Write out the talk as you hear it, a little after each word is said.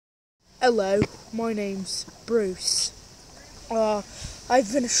Hello, my name's Bruce.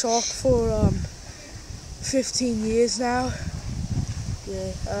 I've been a shark for 15 years now.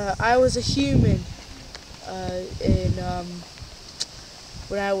 Yeah, I was a human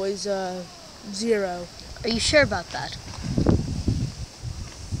when I was 0. Are you sure about that?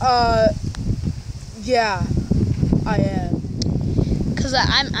 Yeah, I am. Cause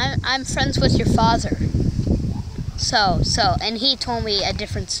I'm friends with your father. So, and he told me a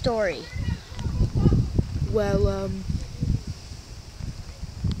different story. Well,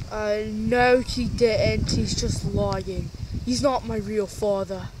 no he didn't, he's just lying. He's not my real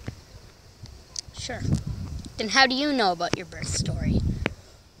father. Sure. Then how do you know about your birth story?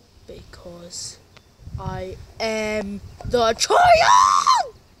 Because I am the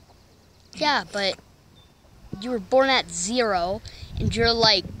child! Yeah, but you were born at 0 and you're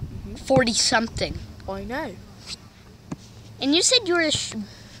like 40-something. I know. And you said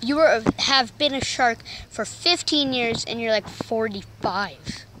have been a shark for 15 years and you're like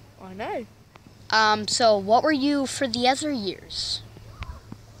 45. I know. So what were you for the other years?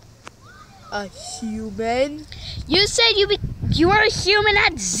 A human? You said you were a human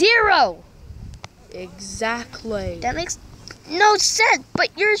at 0. Exactly. That makes no sense, but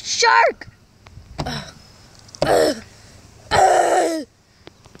you're a shark.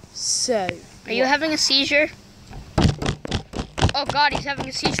 So, Are you having a seizure? Oh God, he's having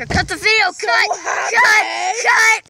a seizure. Cut the video. Cut.